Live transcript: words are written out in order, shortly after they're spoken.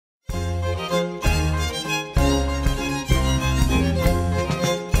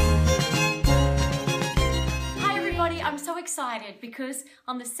excited because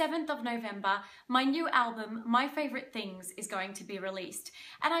on the 7th of November, my new album, My Favorite Things, is going to be released.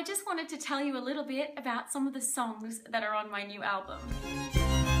 And I just wanted to tell you a little bit about some of the songs that are on my new album.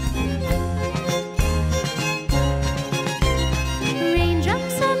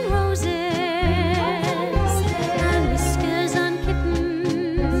 Raindrops on roses and whiskers on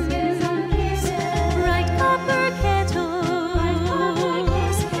kittens, bright copper kettles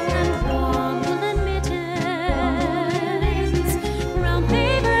and warm woolen mittens, brown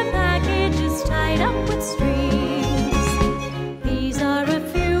paper packages tied up with strings. These are a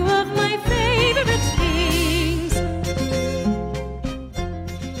few of my favorite things.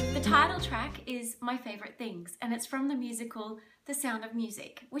 The title track is My Favorite Things, and it's from the musical The Sound of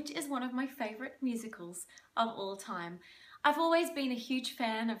Music, which is one of my favorite musicals of all time. I've always been a huge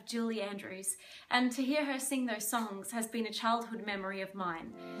fan of Julie Andrews, and to hear her sing those songs has been a childhood memory of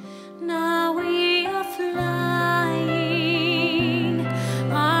mine. Now we are flying,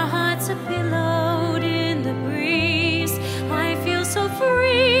 our hearts are pillowed in the breeze. I feel so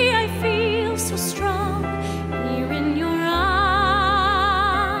free, I feel so strong, here in your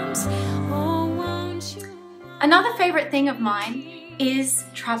arms. Oh, won't you? Another favorite thing of mine is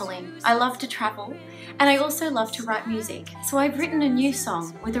traveling. I love to travel, and I also love to write music. So I've written a new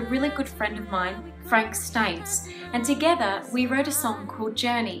song with a really good friend of mine, Frank Staines, and together we wrote a song called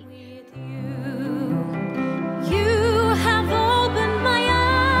Journey. You have opened my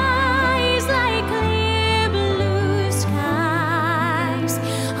eyes like clear blue skies.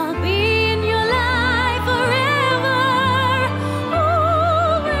 I'll be in your life forever,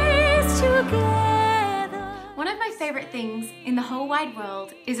 always together. One of my favorite things in the whole wide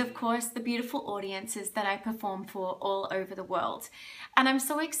world is, of course, the beautiful audiences that I perform for all over the world. And I'm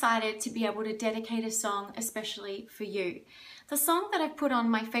so excited to be able to dedicate a song especially for you. The song that I've put on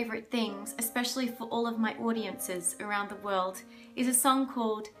My Favorite Things, especially for all of my audiences around the world, is a song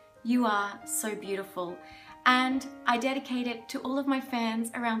called You Are So Beautiful. And I dedicate it to all of my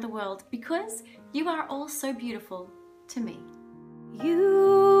fans around the world because you are all so beautiful to me.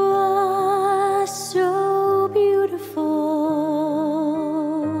 You are so